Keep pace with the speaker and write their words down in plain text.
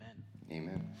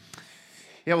Amen.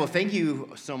 Yeah, well, thank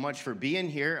you so much for being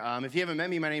here. If you haven't met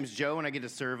me, my name's Joe, and I get to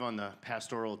serve on the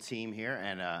pastoral team here,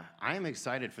 and I am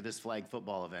excited for this flag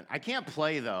football event. I can't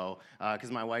play, though,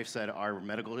 because my wife said our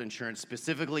medical insurance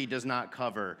specifically does not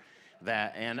cover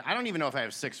that, and I don't even know if I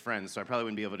have 6 friends, so I probably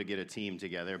wouldn't be able to get a team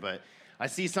together, but I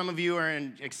see some of you are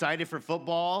excited for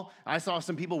football. I saw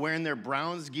some people wearing their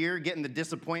Browns gear, getting the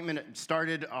disappointment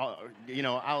started,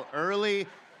 out early.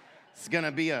 It's going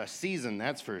to be a season,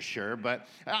 that's for sure, but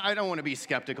I don't want to be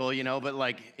skeptical,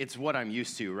 but it's what I'm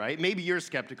used to, right? Maybe you're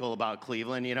skeptical about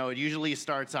Cleveland, it usually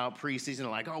starts out preseason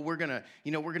like, oh, we're going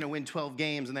to win 12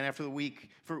 games, and then after week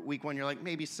 1, you're like,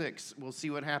 maybe 6, we'll see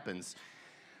what happens.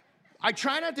 I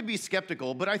try not to be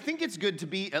skeptical, but I think it's good to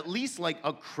be at least like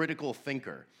a critical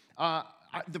thinker.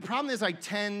 The problem is I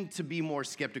tend to be more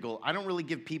skeptical. I don't really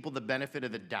give people the benefit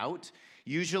of the doubt.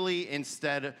 Usually,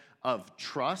 instead of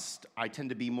trust, I tend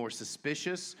to be more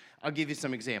suspicious. I'll give you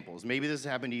some examples. Maybe this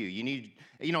has happened to you.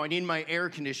 I need my air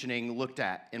conditioning looked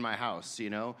at in my house,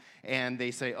 and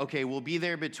they say, okay, we'll be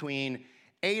there between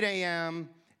 8 a.m.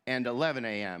 and 11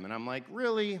 a.m. And I'm like,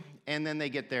 really? And then they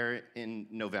get there in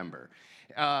November.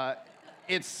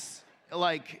 It's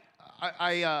like,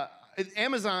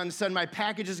 Amazon said my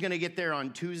package is going to get there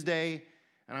on Tuesday,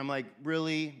 and I'm like,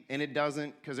 really? And it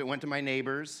doesn't, because it went to my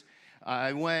neighbors.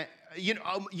 I went, you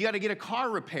got to get a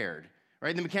car repaired,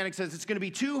 right? The mechanic says it's going to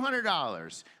be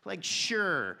 $200. Like,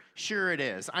 sure it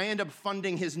is. I end up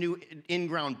funding his new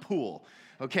in-ground pool,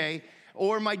 okay?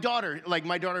 Or my daughter would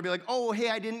be like, oh, hey,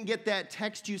 I didn't get that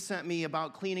text you sent me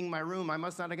about cleaning my room. I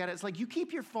must not have got it. It's like, you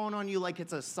keep your phone on you like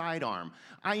it's a sidearm.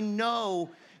 I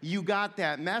know you got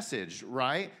that message,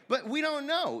 right? But we don't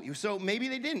know. So maybe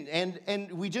they didn't.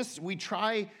 And we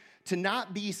try to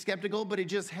not be skeptical, but it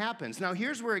just happens. Now,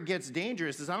 here's where it gets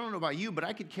dangerous is I don't know about you, but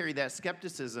I could carry that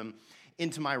skepticism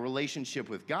into my relationship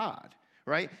with God,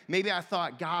 right? Maybe I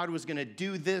thought God was going to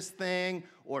do this thing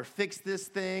or fix this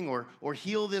thing or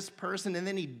heal this person, and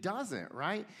then he doesn't,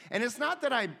 right? And it's not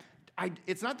that I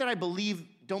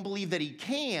don't believe that he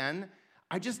can.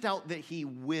 I just doubt that he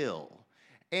will.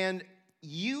 And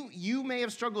you may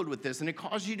have struggled with this, and it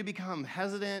caused you to become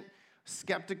hesitant,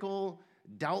 skeptical,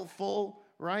 doubtful,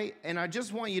 right? And I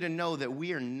just want you to know that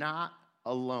we are not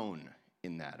alone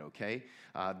in that, okay?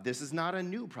 This is not a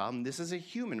new problem. This is a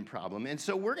human problem. And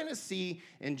so we're going to see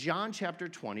in John chapter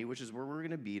 20, which is where we're going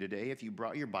to be today. If you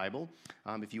brought your Bible,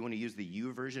 if you want to use the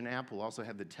YouVersion app, we'll also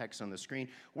have the text on the screen.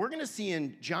 We're going to see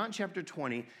in John chapter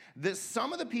 20 that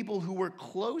some of the people who were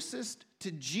closest to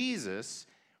Jesus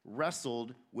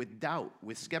wrestled with doubt,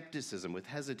 with skepticism, with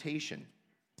hesitation.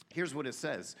 Here's what it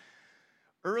says.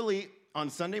 Early on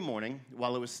Sunday morning,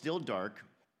 while it was still dark,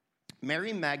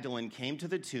 Mary Magdalene came to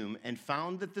the tomb and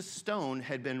found that the stone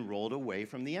had been rolled away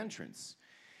from the entrance.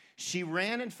 She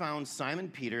ran and found Simon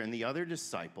Peter and the other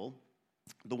disciple,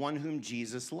 the one whom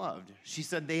Jesus loved. She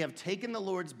said, they have taken the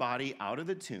Lord's body out of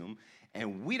the tomb,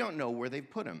 and we don't know where they've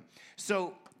put him.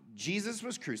 So Jesus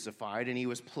was crucified, and he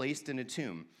was placed in a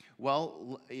tomb.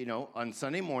 Well, on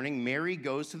Sunday morning, Mary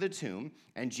goes to the tomb,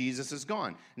 and Jesus is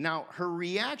gone. Now, her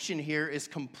reaction here is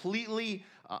completely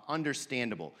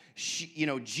understandable.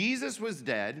 Jesus was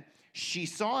dead. She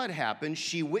saw it happen.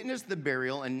 She witnessed the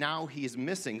burial, and now he is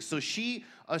missing. So she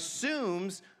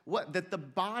assumes that the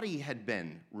body had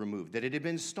been removed, that it had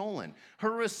been stolen.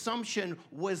 Her assumption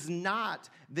was not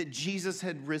that Jesus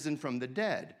had risen from the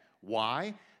dead.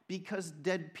 Why? Because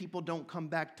dead people don't come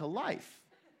back to life.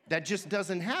 That just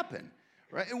doesn't happen,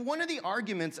 right? And one of the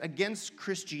arguments against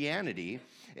Christianity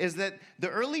is that the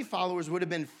early followers would have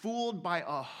been fooled by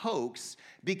a hoax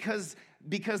because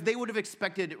they would have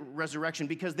expected resurrection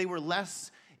because they were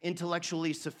less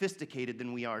intellectually sophisticated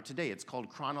than we are today. It's called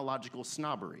chronological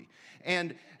snobbery.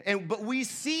 But we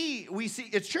see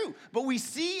it's true. But we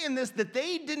see in this that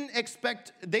they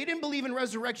didn't believe in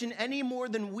resurrection any more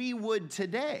than we would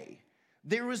today.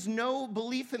 There was no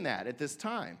belief in that at this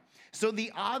time. So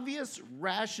the obvious,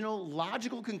 rational,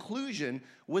 logical conclusion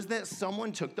was that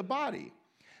someone took the body.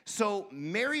 So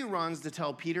Mary runs to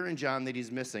tell Peter and John that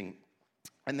he's missing.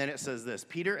 And then it says this,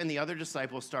 Peter and the other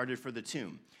disciple started for the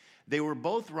tomb. They were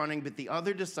both running, but the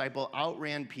other disciple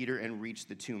outran Peter and reached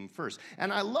the tomb first.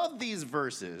 And I love these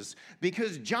verses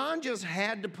because John just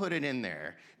had to put it in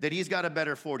there that he's got a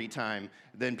better 40 time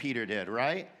than Peter did,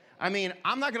 right? I mean,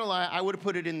 I'm not going to lie, I would have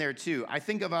put it in there too. I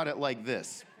think about it like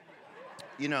this,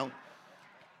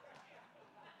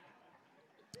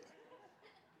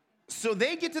 So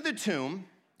they get to the tomb,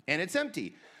 and it's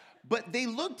empty. But they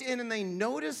looked in, and they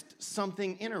noticed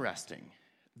something interesting.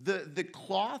 The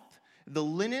cloth, the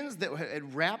linens that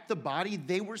had wrapped the body,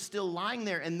 they were still lying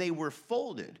there, and they were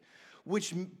folded.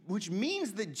 which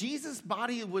means that Jesus'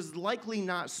 body was likely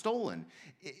not stolen.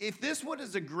 If this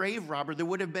was a grave robber, there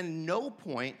would have been no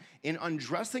point in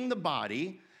undressing the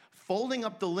body, folding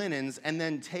up the linens, and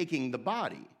then taking the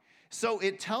body. So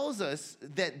it tells us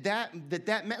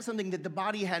that meant something, that the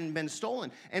body hadn't been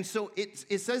stolen. And so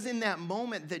it says in that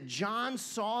moment that John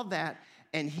saw that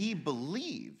and he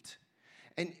believed.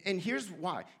 And here's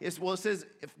why. It says,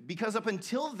 because up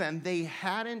until then, they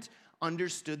hadn't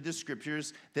understood the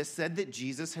scriptures that said that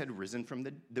Jesus had risen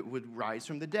that would rise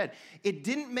from the dead. It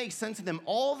didn't make sense to them,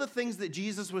 all the things that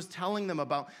Jesus was telling them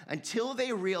about, until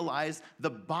they realized the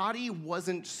body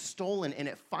wasn't stolen, and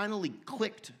it finally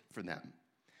clicked for them.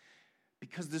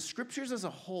 Because the scriptures as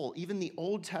a whole, even the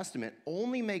Old Testament,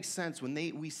 only make sense when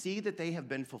we see that they have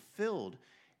been fulfilled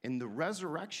in the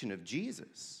resurrection of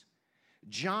Jesus.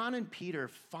 John and Peter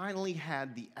finally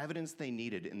had the evidence they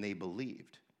needed, and they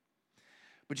believed.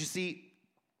 But you see,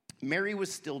 Mary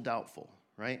was still doubtful,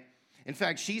 right? In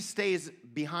fact, she stays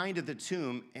behind at the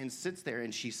tomb and sits there,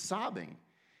 and she's sobbing.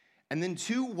 And then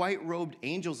 2 white-robed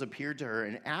angels appeared to her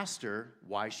and asked her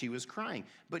why she was crying.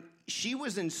 But she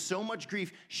was in so much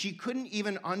grief, she couldn't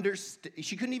even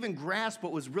grasp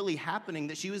what was really happening,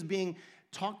 that she was being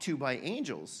talked to by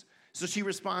angels. So she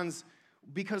responds,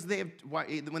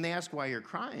 when they ask why you're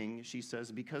crying, she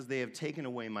says, because they have taken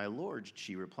away my Lord,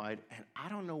 she replied, and I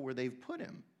don't know where they've put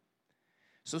him.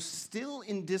 So still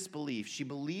in disbelief, she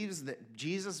believes that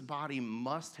Jesus' body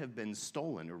must have been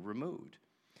stolen or removed.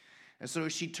 And so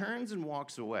as she turns and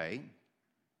walks away,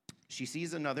 she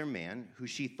sees another man who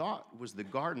she thought was the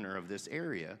gardener of this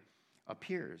area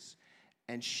appears.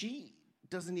 And she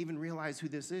doesn't even realize who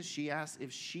this is. She asks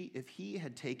if he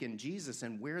had taken Jesus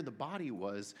and where the body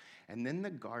was. And then the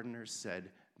gardener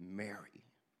said, Mary.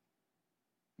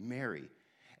 Mary.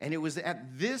 And it was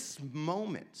at this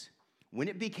moment when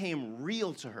it became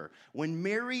real to her, when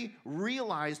Mary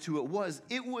realized who it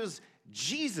was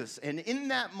Jesus. And in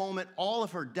that moment, all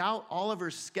of her doubt, all of her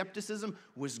skepticism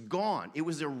was gone. It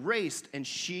was erased, and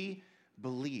she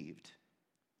believed.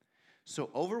 So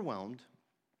overwhelmed,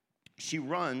 she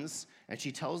runs and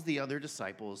she tells the other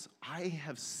disciples, I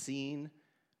have seen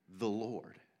the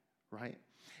Lord, right?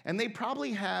 And they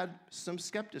probably had some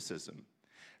skepticism,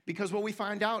 because what we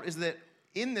find out is that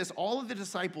in this, all of the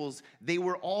disciples, they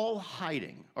were all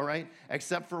hiding, all right,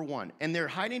 except for one. And they're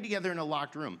hiding together in a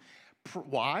locked room.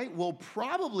 Why? Well,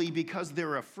 probably because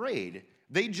they're afraid.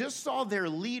 They just saw their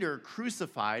leader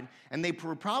crucified, and they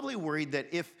were probably worried that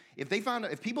if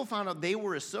people found out they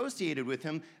were associated with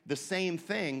him, the same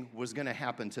thing was going to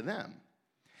happen to them.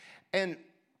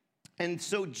 And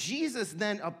so Jesus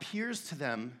then appears to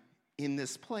them in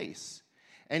this place,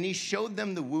 and he showed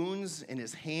them the wounds in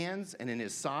his hands and in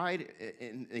his side,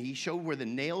 and he showed where the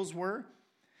nails were.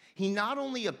 He not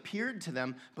only appeared to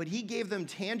them, but he gave them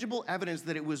tangible evidence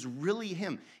that it was really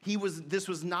him. This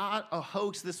was not a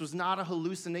hoax. This was not a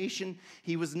hallucination.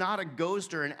 He was not a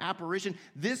ghost or an apparition.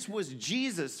 This was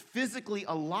Jesus physically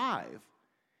alive,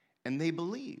 and they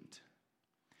believed.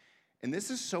 And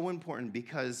this is so important,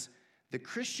 because the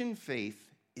Christian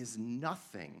faith is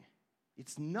nothing.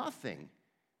 It's nothing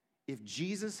if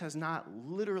Jesus has not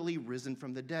literally risen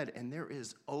from the dead, and there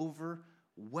is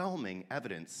overwhelming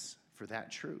evidence for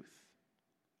that truth.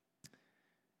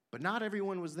 But not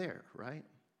everyone was there, right?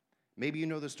 Maybe you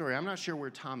know the story. I'm not sure where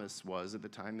Thomas was at the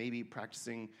time, maybe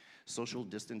practicing social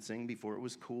distancing before it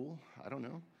was cool. I don't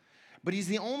know. But he's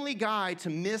the only guy to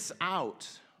miss out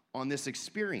on this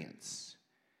experience.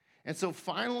 And so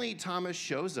finally, Thomas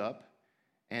shows up,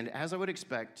 and as I would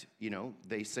expect,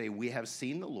 they say, we have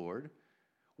seen the Lord.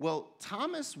 Well,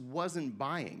 Thomas wasn't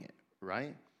buying it,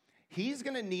 right? He's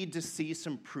going to need to see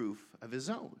some proof of his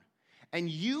own. And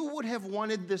you would have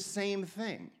wanted the same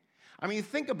thing. I mean,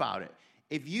 think about it.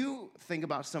 If you think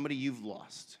about somebody you've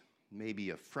lost, maybe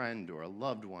a friend or a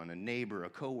loved one, a neighbor, a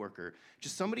coworker,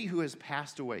 just somebody who has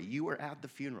passed away, you were at the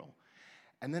funeral,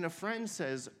 and then a friend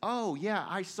says, oh, yeah,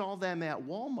 I saw them at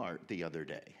Walmart the other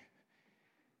day.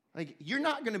 Like, you're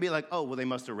not going to be like, oh, well, they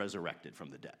must have resurrected from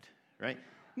the dead, right?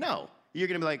 No. You're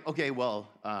going to be like, okay, well,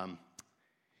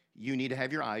 you need to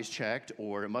have your eyes checked,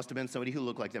 or it must have been somebody who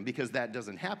looked like them, because that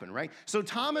doesn't happen, right? So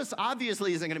Thomas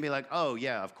obviously isn't going to be like, oh,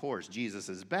 yeah, of course, Jesus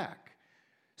is back.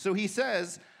 So he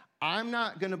says, I'm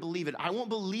not going to believe it. I won't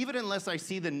believe it unless I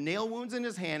see the nail wounds in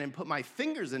his hand and put my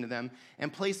fingers into them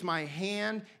and place my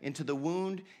hand into the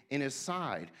wound in his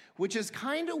side, which is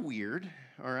kind of weird,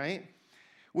 all right?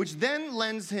 Which then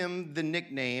lends him the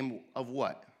nickname of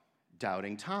what?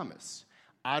 Doubting Thomas.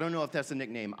 I don't know if that's a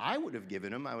nickname I would have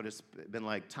given him. I would have been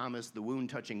like Thomas the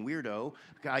wound-touching weirdo.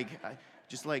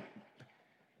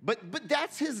 But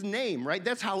that's his name, right?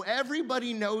 That's how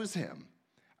everybody knows him.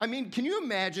 I mean, can you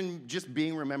imagine just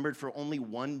being remembered for only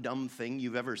one dumb thing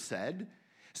you've ever said?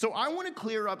 So I want to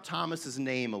clear up Thomas's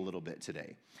name a little bit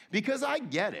today, because I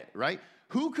get it, right?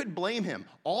 Who could blame him?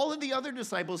 All of the other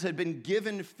disciples had been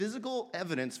given physical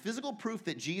evidence, physical proof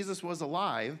that Jesus was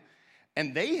alive,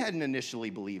 and they hadn't initially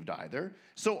believed either.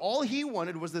 So all he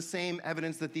wanted was the same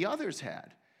evidence that the others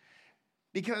had.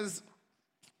 Because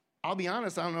I'll be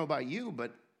honest, I don't know about you,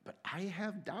 but I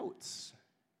have doubts,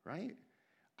 right?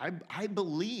 I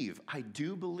believe, I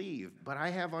do believe, but I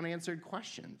have unanswered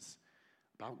questions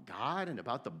about God and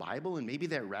about the Bible, and maybe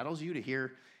that rattles you to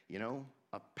hear,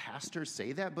 a pastor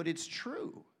say that, but it's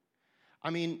true. I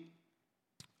mean,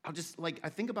 I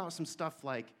think about some stuff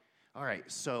like, all right,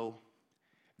 so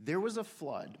there was a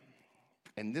flood,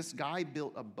 and this guy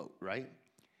built a boat, right?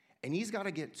 And he's got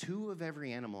to get 2 of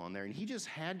every animal on there, and he just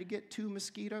had to get 2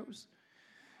 mosquitoes.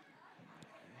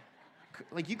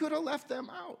 Like, you could have left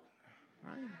them out,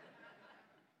 right?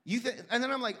 And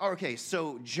then I'm like, okay,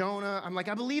 so Jonah, I'm like,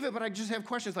 I believe it, but I just have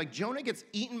questions. Like, Jonah gets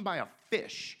eaten by a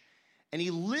fish, and he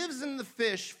lives in the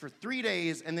fish for 3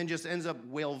 days and then just ends up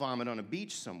whale vomit on a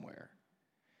beach somewhere.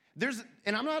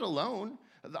 And I'm not alone.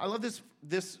 I love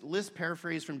this list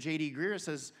paraphrase from J.D. Greear. It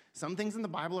says, some things in the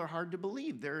Bible are hard to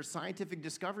believe. There are scientific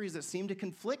discoveries that seem to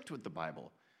conflict with the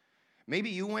Bible. Maybe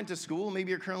you went to school, maybe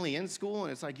you're currently in school,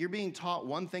 and it's like you're being taught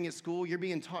one thing at school, you're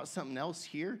being taught something else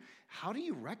here. How do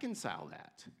you reconcile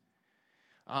that?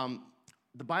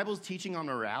 The Bible's teaching on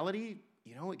morality,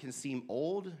 it can seem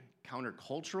old,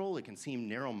 countercultural, it can seem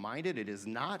narrow-minded. It is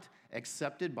not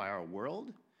accepted by our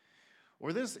world.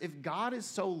 Or this, if God is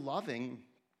so loving,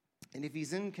 and if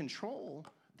he's in control,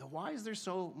 then why is there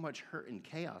so much hurt and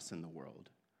chaos in the world?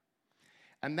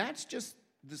 And that's just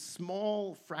the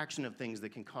small fraction of things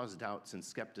that can cause doubts and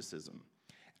skepticism.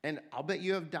 And I'll bet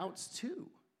you have doubts too.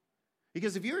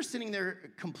 Because if you're sitting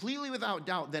there completely without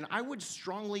doubt, then I would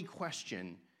strongly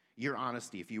question your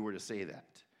honesty if you were to say that.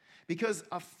 Because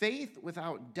a faith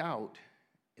without doubt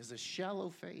is a shallow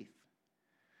faith.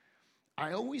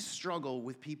 I always struggle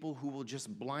with people who will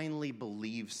just blindly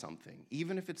believe something,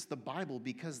 even if it's the Bible,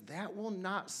 because that will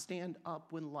not stand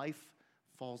up when life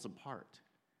falls apart.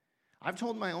 I've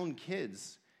told my own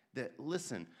kids that,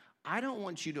 listen, I don't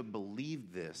want you to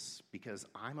believe this because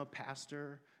I'm a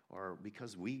pastor or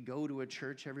because we go to a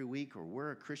church every week or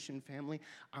we're a Christian family.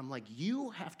 I'm like, you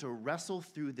have to wrestle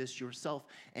through this yourself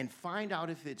and find out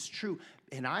if it's true.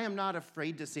 And I am not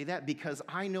afraid to say that because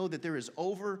I know that there is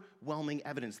overwhelming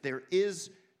evidence. There is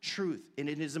truth. And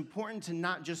it is important to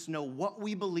not just know what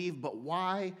we believe, but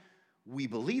why we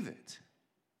believe it.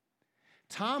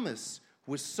 Thomas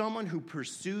was someone who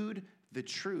pursued the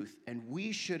truth, and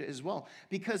we should as well,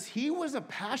 because he was a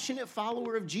passionate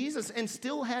follower of Jesus and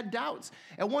still had doubts.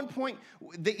 At one point,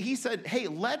 he said, hey,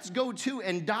 let's go to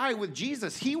and die with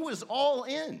Jesus. He was all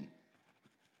in,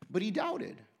 but he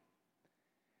doubted.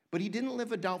 But he didn't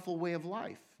live a doubtful way of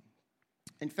life.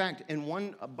 In fact, in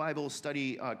one Bible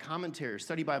study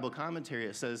Bible commentary,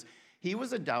 it says, he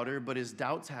was a doubter, but his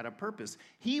doubts had a purpose.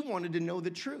 He wanted to know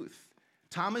the truth.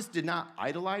 Thomas did not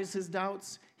idolize his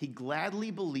doubts. He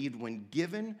gladly believed when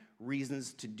given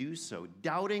reasons to do so.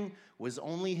 Doubting was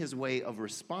only his way of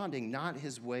responding, not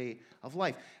his way of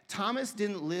life. Thomas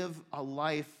didn't live a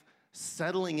life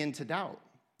settling into doubt.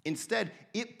 Instead,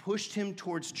 it pushed him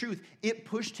towards truth. It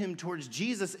pushed him towards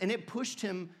Jesus, and it pushed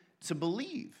him to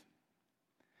believe.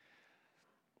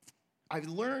 I've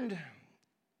learned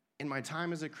in my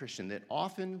time as a Christian that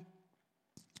often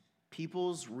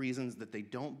people's reasons that they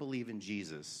don't believe in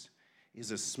Jesus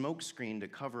is a smokescreen to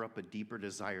cover up a deeper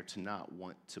desire to not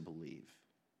want to believe,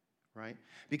 right?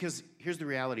 Because here's the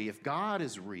reality. If God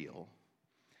is real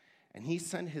and he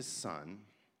sent his son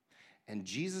and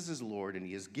Jesus is Lord and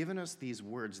he has given us these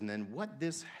words, and then what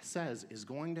this says is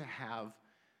going to have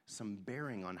some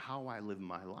bearing on how I live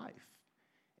my life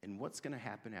and what's going to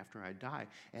happen after I die.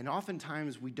 And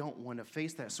oftentimes we don't want to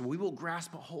face that. So we will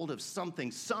grasp a hold of something,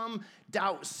 some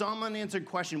doubt, some unanswered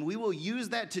question. We will use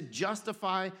that to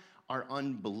justify our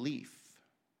unbelief.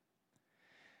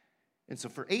 And so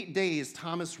for 8 days,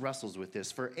 Thomas wrestles with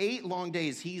this. For 8 long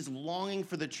days, he's longing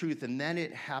for the truth, and then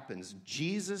it happens.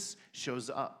 Jesus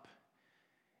shows up.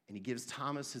 And he gives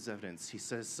Thomas his evidence. He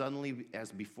says, suddenly, as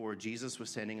before, Jesus was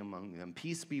standing among them.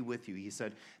 Peace be with you, he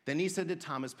said. Then he said to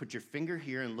Thomas, put your finger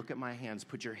here and look at my hands.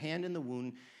 Put your hand in the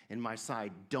wound in my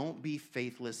side. Don't be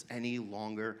faithless any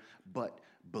longer, but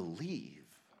believe.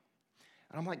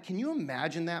 And I'm like, can you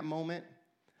imagine that moment?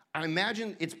 I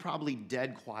imagine it's probably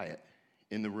dead quiet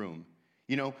in the room.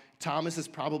 Thomas is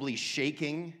probably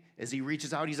shaking as he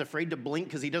reaches out. He's afraid to blink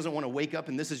because he doesn't want to wake up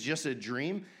and this is just a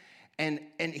dream. And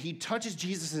he touches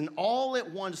Jesus, and all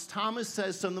at once, Thomas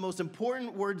says some of the most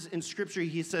important words in Scripture.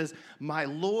 He says, "My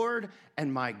Lord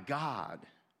and my God."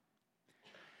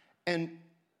 And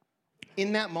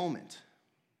in that moment,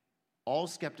 all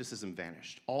skepticism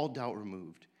vanished, all doubt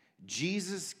removed.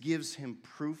 Jesus gives him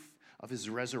proof of his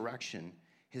resurrection,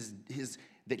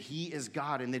 that he is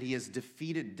God and that he has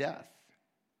defeated death.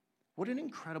 What an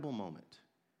incredible moment.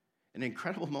 An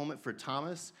incredible moment for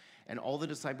Thomas and all the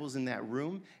disciples in that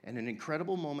room, and an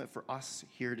incredible moment for us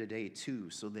here today too,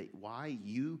 so that why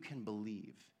you can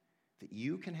believe, that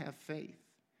you can have faith.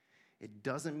 It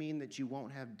doesn't mean that you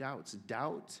won't have doubts.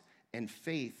 Doubt and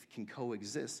faith can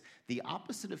coexist. The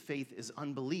opposite of faith is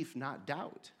unbelief, not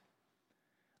doubt.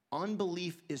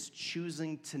 Unbelief is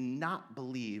choosing to not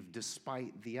believe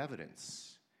despite the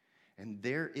evidence. And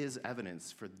there is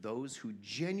evidence for those who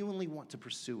genuinely want to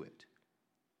pursue it.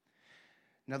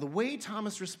 Now, the way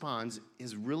Thomas responds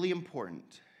is really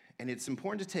important, and it's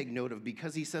important to take note of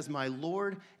because he says, "My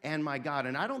Lord and my God."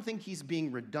 And I don't think he's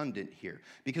being redundant here,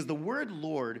 because the word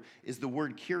Lord is the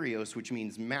word Kyrios, which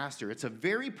means master. It's a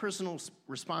very personal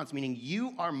response, meaning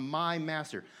you are my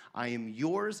master. I am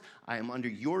yours. I am under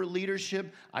your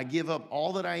leadership. I give up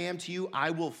all that I am to you. I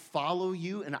will follow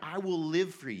you, and I will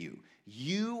live for you.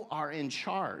 You are in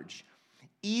charge,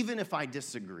 even if I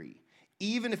disagree.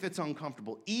 Even if it's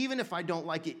uncomfortable, even if I don't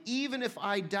like it, even if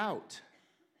I doubt.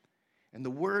 And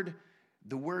the word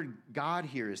God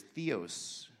here is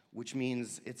theos, which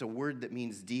means it's a word that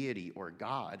means deity or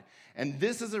God. And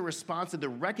this is a response to the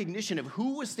recognition of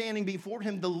who was standing before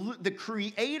him, the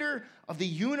creator of the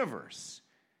universe.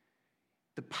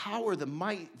 The power, the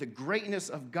might, the greatness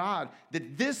of God,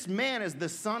 that this man is the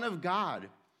Son of God,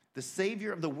 the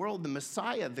Savior of the world, the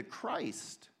Messiah, the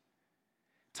Christ.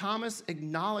 Thomas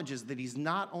acknowledges that he's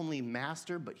not only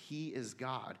master, but he is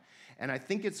God. And I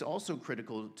think it's also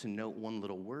critical to note one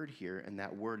little word here, and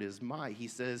that word is my. He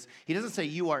doesn't say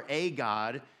you are a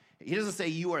God. He doesn't say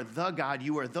you are the God,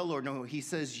 you are the Lord. No, he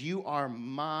says you are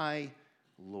my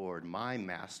Lord, my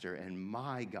master, and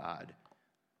my God.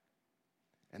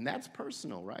 And that's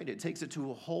personal, right? It takes it to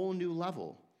a whole new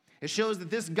level. It shows that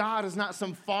this God is not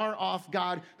some far-off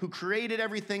God who created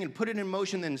everything and put it in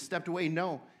motion, then stepped away.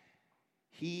 No.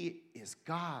 He is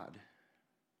God.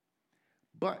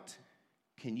 But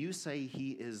can you say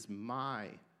he is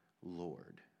my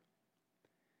Lord?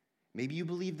 Maybe you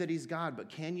believe that he's God, but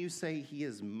can you say he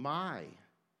is my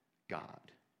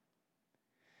God?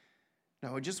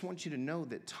 Now, I just want you to know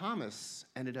that Thomas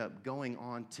ended up going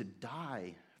on to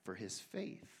die for his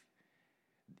faith.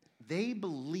 They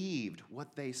believed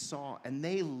what they saw, and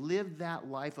they lived that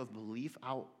life of belief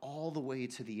out all the way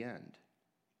to the end.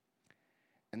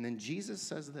 And then Jesus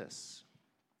says this,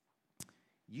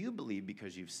 "You believe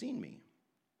because you've seen me.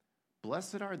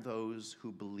 Blessed are those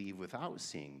who believe without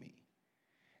seeing me."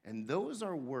 And those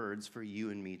are words for you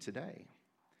and me today.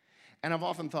 And I've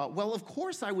often thought, well, of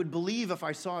course I would believe if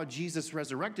I saw Jesus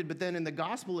resurrected, but then in the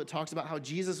gospel it talks about how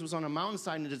Jesus was on a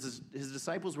mountainside and his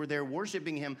disciples were there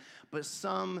worshiping him, but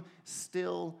some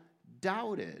still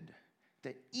doubted.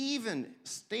 That even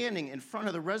standing in front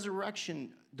of the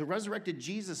resurrected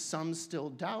Jesus, some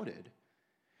still doubted.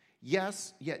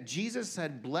 Yes, yet Jesus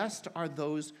said, "Blessed are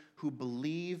those who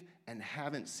believe and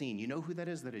haven't seen." You know who that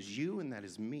is? That is you and that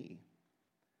is me.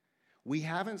 We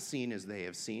haven't seen as they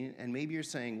have seen, and maybe you're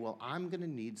saying, well, I'm going to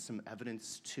need some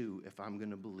evidence too if I'm going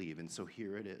to believe, and so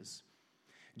here it is.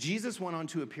 Jesus went on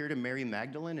to appear to Mary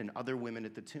Magdalene and other women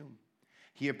at the tomb.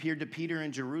 He appeared to Peter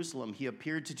in Jerusalem. He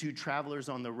appeared to 2 travelers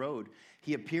on the road.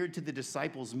 He appeared to the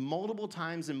disciples multiple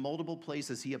times in multiple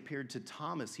places. He appeared to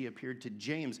Thomas. He appeared to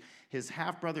James, his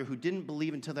half-brother who didn't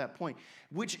believe until that point,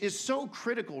 which is so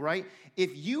critical, right?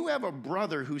 If you have a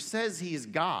brother who says he's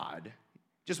God,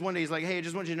 just one day he's like, "Hey, I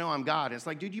just want you to know I'm God." And it's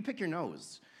like, dude, you pick your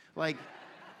nose. Like,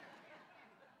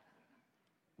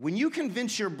 when you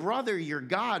convince your brother you're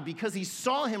God because he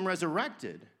saw him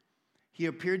resurrected, he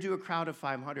appeared to a crowd of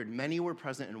 500. Many were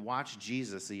present and watched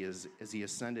Jesus as he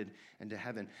ascended into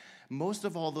heaven. Most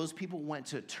of all, those people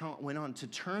went on to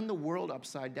turn the world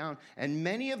upside down, and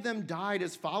many of them died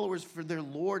as followers for their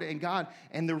Lord and God.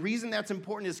 And the reason that's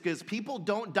important is because people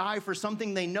don't die for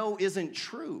something they know isn't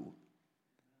true.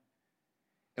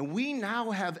 And we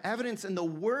now have evidence in the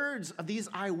words of these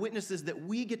eyewitnesses that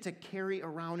we get to carry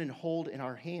around and hold in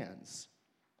our hands.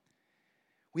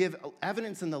 We have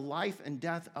evidence in the life and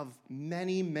death of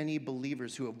many, many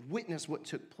believers who have witnessed what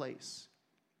took place.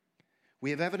 We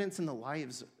have evidence in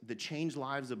the changed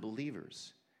lives of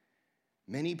believers.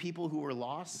 Many people who were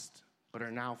lost but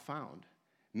are now found.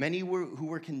 Many who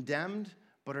were condemned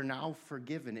but are now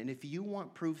forgiven. And if you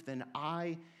want proof, then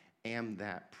I am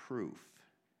that proof.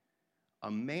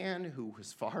 a man who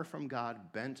was far from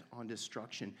God, bent on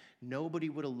destruction. Nobody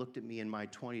would have looked at me in my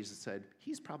 20s and said,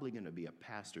 he's probably going to be a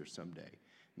pastor someday,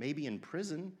 maybe in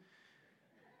prison.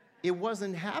 It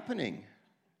wasn't happening.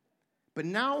 But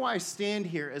now I stand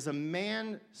here as a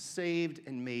man saved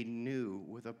and made new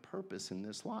with a purpose in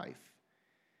this life.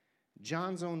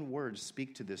 John's own words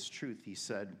speak to this truth. He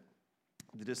said,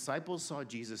 the disciples saw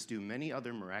Jesus do many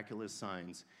other miraculous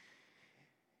signs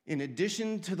in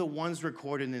addition to the ones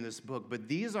recorded in this book, but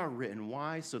these are written.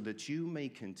 Why? So that you may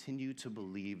continue to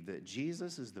believe that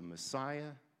Jesus is the Messiah,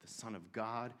 the Son of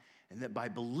God, and that by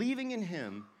believing in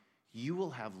him, you will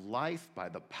have life by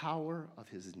the power of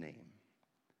his name.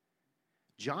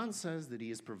 John says that he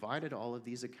has provided all of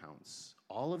these accounts,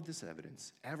 all of this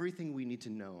evidence, everything we need to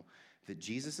know that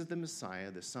Jesus is the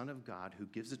Messiah, the Son of God, who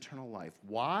gives eternal life.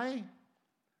 Why?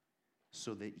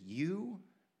 So that you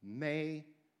may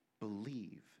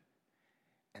believe.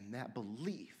 And that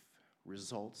belief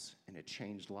results in a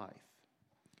changed life.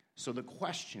 So the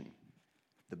question,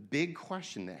 the big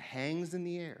question that hangs in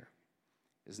the air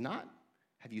is not,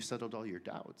 have you settled all your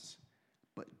doubts?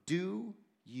 But do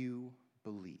you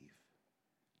believe?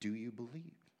 Do you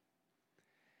believe?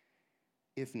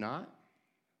 If not,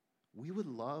 we would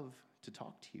love to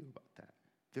talk to you about that.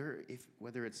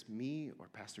 Whether it's me or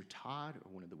Pastor Todd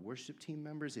or one of the worship team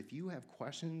members, if you have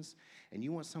questions and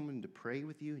you want someone to pray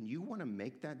with you and you want to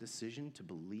make that decision to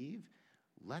believe,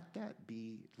 let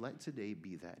today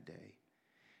be that day.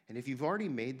 And if you've already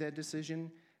made that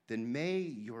decision, then may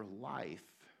your life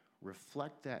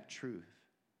reflect that truth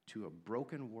to a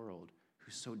broken world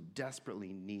who so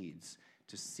desperately needs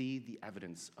to see the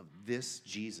evidence of this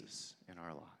Jesus in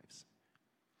our lives.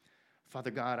 Father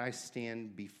God, I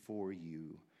stand before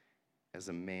you as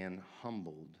a man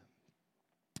humbled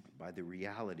by the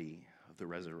reality of the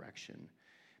resurrection.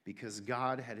 Because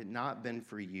God, had it not been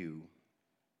for you,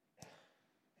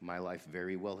 my life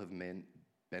very well have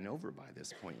been over by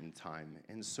this point in time.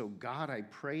 And so, God, I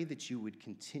pray that you would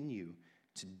continue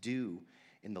to do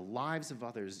in the lives of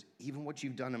others, even what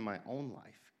you've done in my own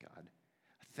life, God.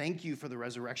 Thank you for the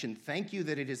resurrection. Thank you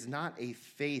that it is not a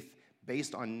faith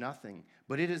based on nothing,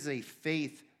 but it is a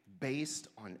faith based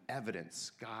on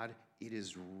evidence. God, it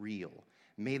is real.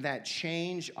 May that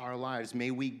change our lives.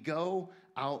 May we go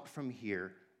out from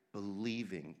here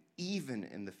believing, even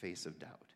in the face of doubt.